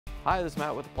Hi, this is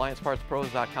Matt with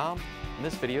appliancepartspros.com. In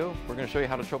this video, we're going to show you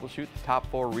how to troubleshoot the top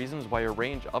 4 reasons why your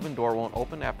range oven door won't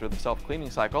open after the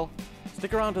self-cleaning cycle.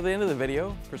 Stick around to the end of the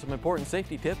video for some important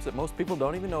safety tips that most people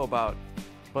don't even know about.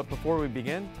 But before we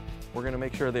begin, we're going to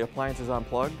make sure the appliance is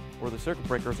unplugged or the circuit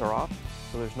breakers are off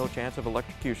so there's no chance of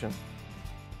electrocution.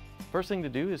 First thing to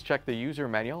do is check the user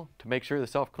manual to make sure the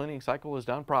self-cleaning cycle is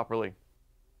done properly.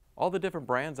 All the different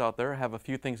brands out there have a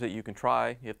few things that you can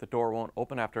try if the door won't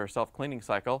open after a self-cleaning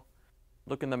cycle.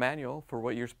 Look in the manual for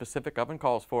what your specific oven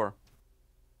calls for.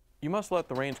 You must let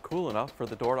the range cool enough for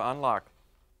the door to unlock.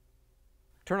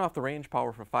 Turn off the range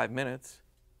power for 5 minutes,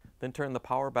 then turn the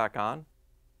power back on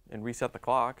and reset the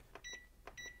clock.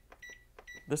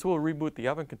 This will reboot the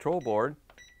oven control board.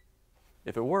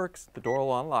 If it works, the door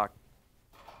will unlock.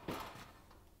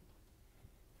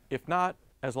 If not,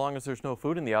 as long as there's no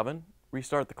food in the oven,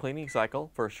 restart the cleaning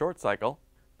cycle for a short cycle,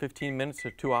 15 minutes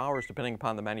to 2 hours depending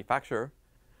upon the manufacturer.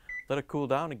 Let it cool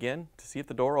down again to see if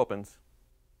the door opens.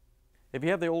 If you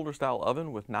have the older style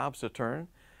oven with knobs to turn,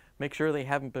 make sure they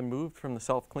haven't been moved from the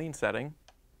self-clean setting.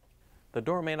 The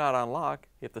door may not unlock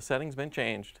if the setting's been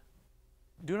changed.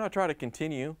 Do not try to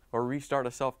continue or restart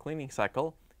a self-cleaning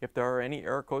cycle if there are any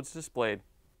error codes displayed.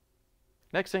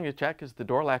 Next thing to check is the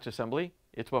door latch assembly.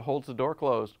 It's what holds the door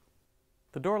closed.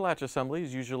 The door latch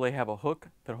assemblies usually have a hook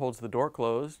that holds the door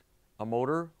closed, a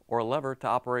motor or a lever to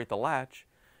operate the latch,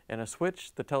 and a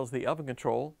switch that tells the oven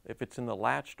control if it's in the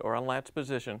latched or unlatched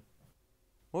position.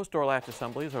 Most door latch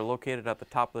assemblies are located at the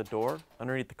top of the door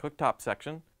underneath the cooktop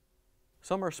section.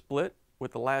 Some are split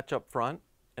with the latch up front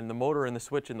and the motor and the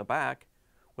switch in the back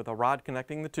with a rod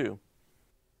connecting the two.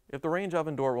 If the range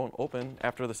oven door won't open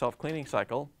after the self-cleaning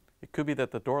cycle, it could be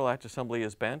that the door latch assembly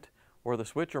is bent or the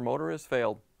switch or motor has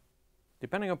failed.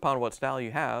 Depending upon what style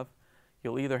you have,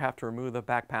 you'll either have to remove the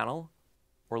back panel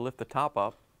or lift the top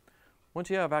up. Once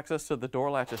you have access to the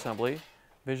door latch assembly,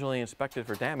 visually inspect it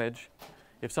for damage.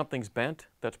 If something's bent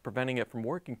that's preventing it from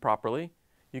working properly,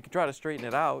 you can try to straighten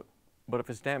it out, but if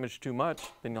it's damaged too much,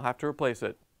 then you'll have to replace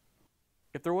it.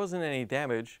 If there wasn't any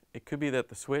damage, it could be that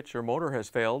the switch or motor has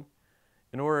failed.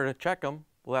 In order to check them,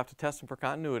 we'll have to test them for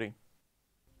continuity.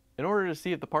 In order to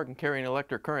see if the part can carry an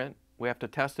electric current, we have to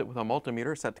test it with a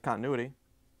multimeter set to continuity.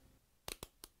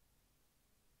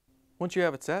 Once you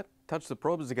have it set, touch the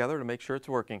probes together to make sure it's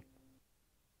working.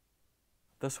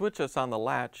 The switch that's on the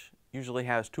latch usually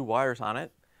has 2 wires on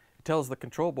it. It tells the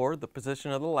control board the position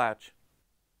of the latch.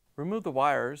 Remove the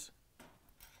wires,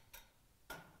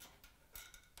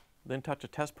 then touch a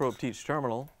test probe to each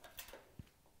terminal.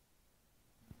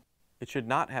 It should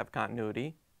not have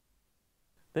continuity.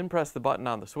 Then press the button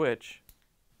on the switch.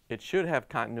 It should have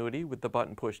continuity with the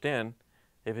button pushed in.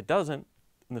 If it doesn't,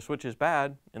 then the switch is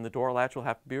bad and the door latch will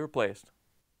have to be replaced.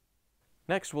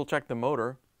 Next, we'll check the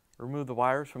motor. Remove the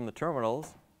wires from the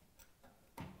terminals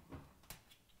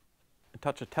and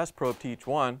touch a test probe to each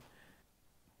one.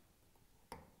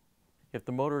 If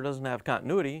the motor doesn't have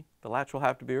continuity, the latch will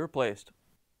have to be replaced.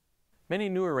 Many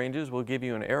newer ranges will give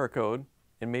you an error code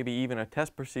and maybe even a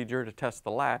test procedure to test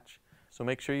the latch, so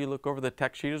make sure you look over the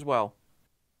tech sheet as well.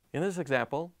 In this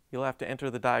example, you'll have to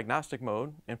enter the diagnostic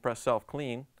mode and press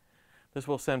self-clean. This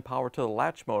will send power to the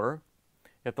latch motor.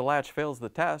 If the latch fails the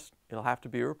test, it'll have to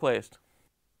be replaced.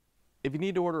 If you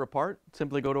need to order a part,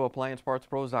 simply go to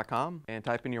appliancepartspros.com and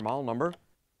type in your model number.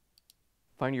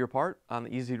 Find your part on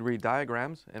the easy-to-read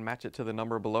diagrams and match it to the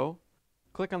number below.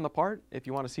 Click on the part if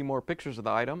you want to see more pictures of the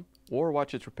item or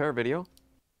watch its repair video.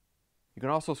 You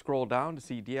can also scroll down to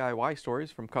see DIY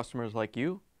stories from customers like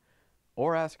you,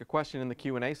 or ask a question in the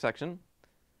Q&A section.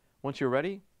 Once you're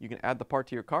ready, you can add the part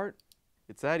to your cart.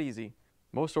 It's that easy.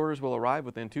 Most orders will arrive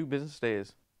within 2 business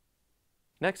days.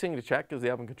 Next thing to check is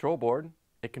the oven control board.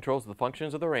 It controls the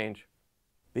functions of the range.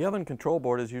 The oven control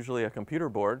board is usually a computer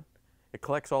board. It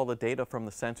collects all the data from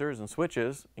the sensors and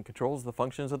switches and controls the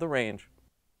functions of the range.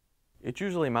 It's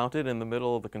usually mounted in the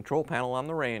middle of the control panel on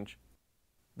the range.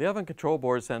 The oven control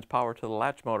board sends power to the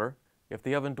latch motor. If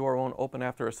the oven door won't open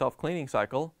after a self-cleaning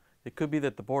cycle, it could be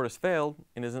that the board has failed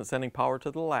and isn't sending power to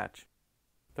the latch.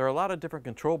 There are a lot of different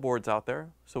control boards out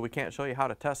there, so we can't show you how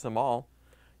to test them all.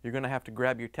 You're going to have to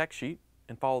grab your tech sheet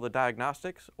and follow the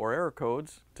diagnostics or error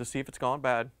codes to see if it's gone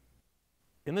bad.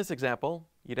 In this example,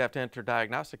 you'd have to enter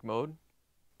diagnostic mode,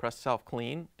 press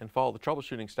self-clean, and follow the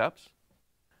troubleshooting steps.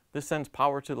 This sends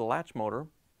power to the latch motor.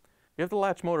 If the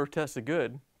latch motor tested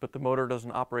good, but the motor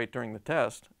doesn't operate during the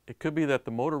test, it could be that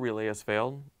the motor relay has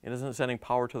failed and isn't sending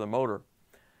power to the motor.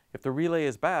 If the relay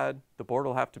is bad, the board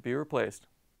will have to be replaced.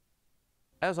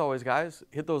 As always guys,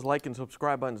 hit those like and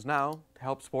subscribe buttons now to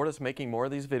help support us making more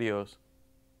of these videos.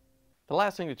 The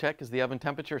last thing to check is the oven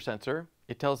temperature sensor.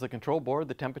 It tells the control board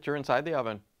the temperature inside the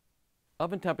oven.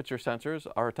 Oven temperature sensors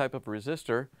are a type of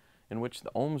resistor in which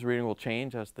the ohms reading will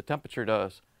change as the temperature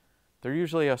does. They're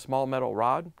usually a small metal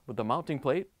rod with a mounting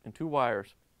plate and 2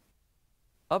 wires.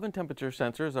 Oven temperature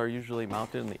sensors are usually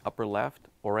mounted in the upper left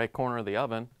or right corner of the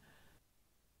oven,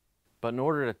 but in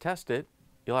order to test it,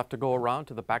 you'll have to go around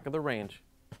to the back of the range.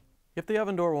 If the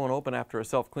oven door won't open after a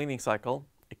self-cleaning cycle,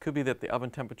 it could be that the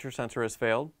oven temperature sensor has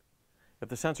failed. If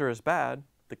the sensor is bad,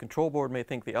 the control board may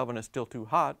think the oven is still too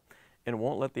hot and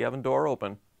won't let the oven door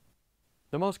open.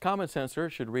 The most common sensor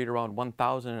should read around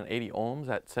 1080 ohms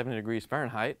at 70 degrees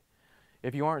Fahrenheit.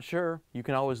 If you aren't sure, you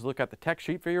can always look at the tech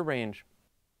sheet for your range.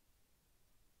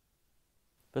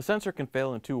 The sensor can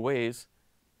fail in 2 ways.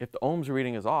 If the ohms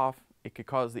reading is off, it could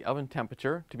cause the oven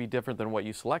temperature to be different than what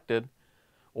you selected,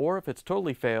 or if it's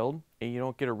totally failed and you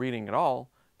don't get a reading at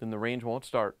all, then the range won't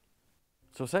start.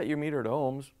 So set your meter to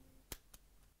ohms.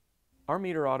 Our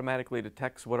meter automatically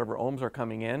detects whatever ohms are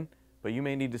coming in, but you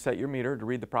may need to set your meter to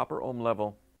read the proper ohm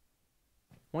level.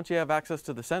 Once you have access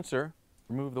to the sensor,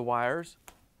 remove the wires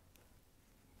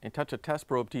and touch a test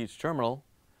probe to each terminal.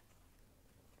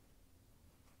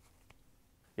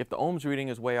 If the ohms reading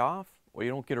is way off, or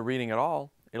you don't get a reading at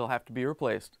all, it'll have to be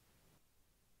replaced.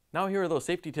 Now here are those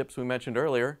safety tips we mentioned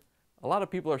earlier. A lot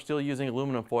of people are still using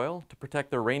aluminum foil to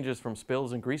protect their ranges from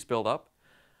spills and grease buildup.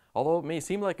 Although it may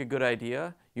seem like a good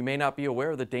idea, you may not be aware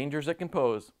of the dangers it can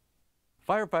pose.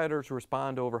 Firefighters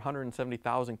respond to over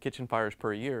 170,000 kitchen fires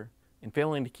per year, and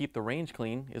failing to keep the range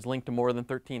clean is linked to more than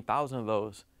 13,000 of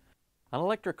those. On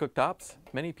electric cooktops,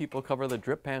 many people cover the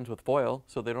drip pans with foil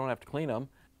so they don't have to clean them,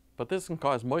 but this can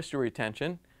cause moisture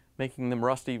retention, making them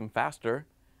rust even faster.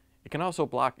 It can also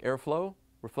block airflow,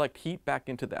 reflect heat back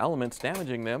into the elements,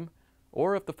 damaging them,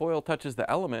 or if the foil touches the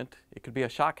element, it could be a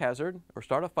shock hazard or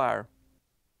start a fire.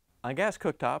 On gas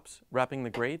cooktops, wrapping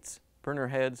the grates, burner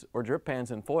heads, or drip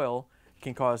pans in foil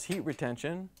can cause heat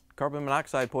retention, carbon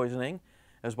monoxide poisoning,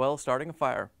 as well as starting a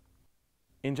fire.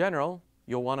 In general,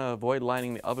 you'll want to avoid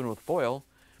lining the oven with foil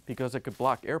because it could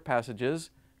block air passages,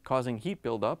 causing heat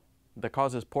buildup that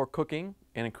causes poor cooking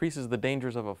and increases the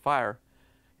dangers of a fire.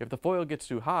 If the foil gets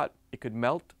too hot, it could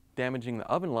melt, damaging the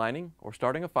oven lining or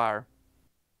starting a fire.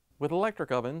 With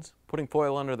electric ovens, putting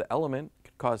foil under the element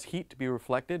could cause heat to be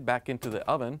reflected back into the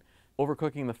oven,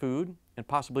 overcooking the food and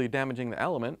possibly damaging the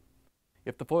element.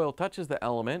 If the foil touches the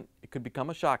element, it could become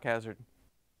a shock hazard.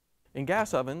 In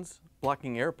gas ovens,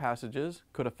 blocking air passages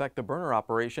could affect the burner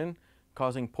operation,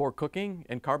 causing poor cooking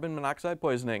and carbon monoxide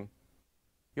poisoning.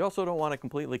 You also don't want to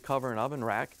completely cover an oven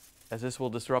rack, as this will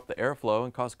disrupt the airflow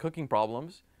and cause cooking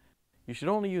problems. You should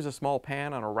only use a small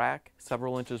pan on a rack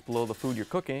several inches below the food you're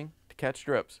cooking to catch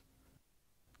drips.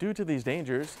 Due to these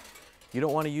dangers, you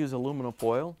don't want to use aluminum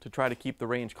foil to try to keep the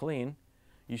range clean.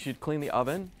 You should clean the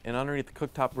oven and underneath the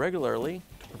cooktop regularly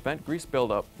to prevent grease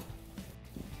buildup.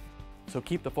 So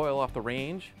keep the foil off the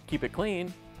range, keep it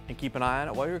clean, and keep an eye on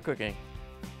it while you're cooking.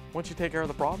 Once you take care of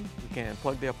the problem, you can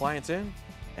plug the appliance in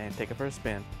and take it for a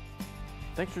spin.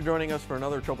 Thanks for joining us for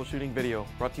another troubleshooting video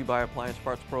brought to you by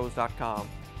AppliancePartsPros.com.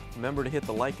 Remember to hit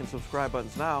the like and subscribe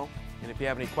buttons now, and if you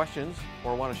have any questions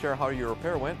or want to share how your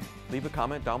repair went, leave a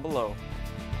comment down below.